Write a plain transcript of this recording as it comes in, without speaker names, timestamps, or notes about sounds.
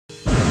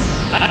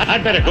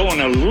I'd better go and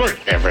alert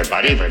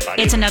everybody.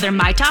 It's another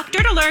My Talk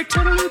Dirt Alert.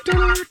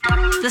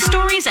 The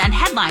stories and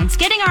headlines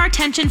getting our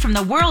attention from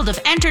the world of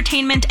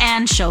entertainment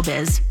and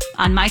showbiz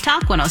on My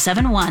Talk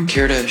 107.1.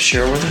 Care to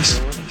share with us?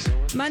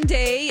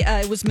 Monday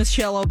was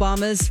Michelle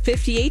Obama's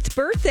 58th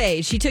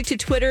birthday. She took to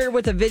Twitter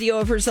with a video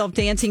of herself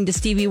dancing to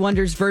Stevie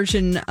Wonder's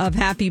version of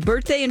Happy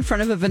Birthday in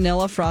front of a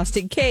vanilla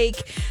frosted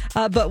cake.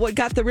 But what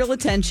got the real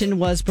attention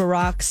was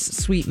Barack's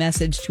sweet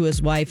message to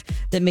his wife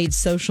that made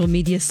social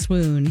media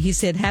swoon. He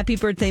said, "Happy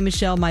birthday,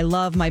 Michelle, my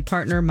love, my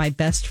partner, my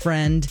best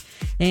friend."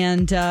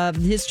 And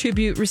his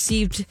tribute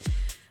received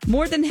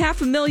more than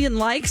 500,000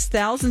 likes,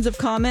 thousands of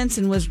comments,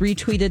 and was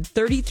retweeted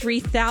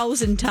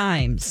 33,000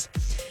 times.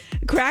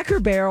 Cracker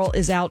Barrel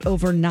is out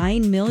over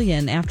 $9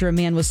 million after a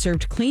man was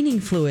served cleaning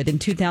fluid in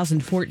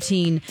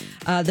 2014.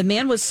 The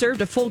man was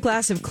served a full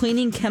glass of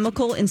cleaning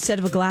chemical instead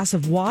of a glass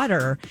of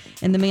water.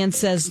 And the man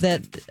says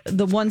that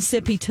the one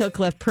sip he took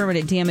left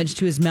permanent damage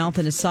to his mouth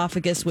and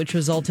esophagus, which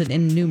resulted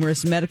in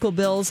numerous medical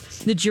bills.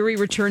 The jury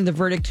returned the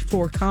verdict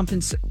for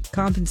compensatory.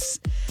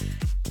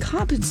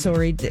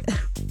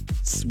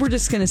 We're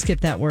just going to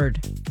skip that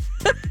word.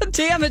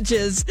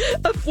 Damages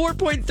of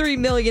 $4.3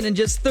 million in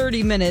just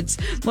 30 minutes.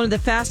 One of the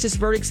fastest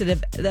verdicts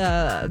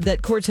that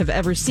courts have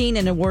ever seen,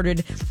 and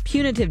awarded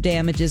punitive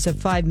damages of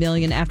 $5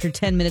 million after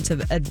 10 minutes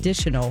of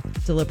additional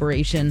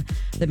deliberation,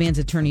 the man's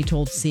attorney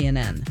told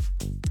CNN.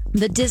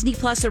 The Disney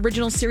Plus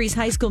original series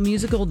High School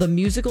Musical, the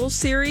musical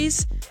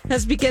series,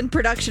 has begun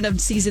production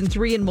of season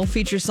 3 and will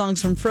feature songs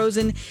from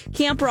Frozen,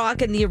 Camp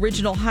Rock, and the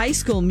original High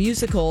School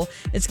Musical.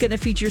 It's going to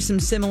feature some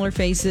familiar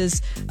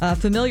faces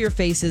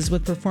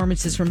with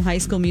performances from High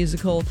School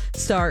Musical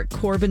star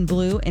Corbin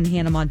Bleu and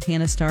Hannah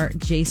Montana star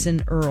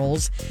Jason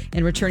Earls.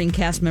 And returning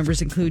cast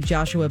members include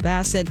Joshua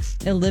Bassett,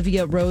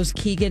 Olivia Rose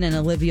Keegan, and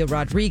Olivia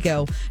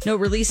Rodrigo. No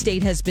release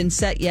date has been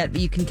set yet, but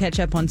you can catch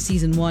up on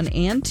season 1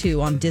 and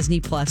 2 on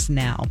Disney Plus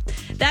now.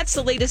 That's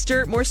the latest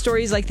dirt. More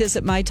stories like this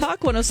at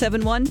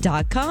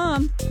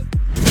mytalk1071.com.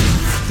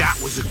 That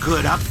was a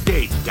good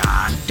update,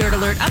 Don. Dirt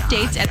Alert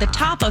updates at the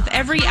top of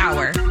every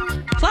hour.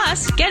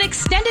 Plus, get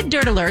extended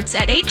Dirt Alerts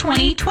at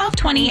 8:20,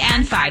 12:20,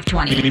 and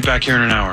 5:20. Meet me back here in an hour.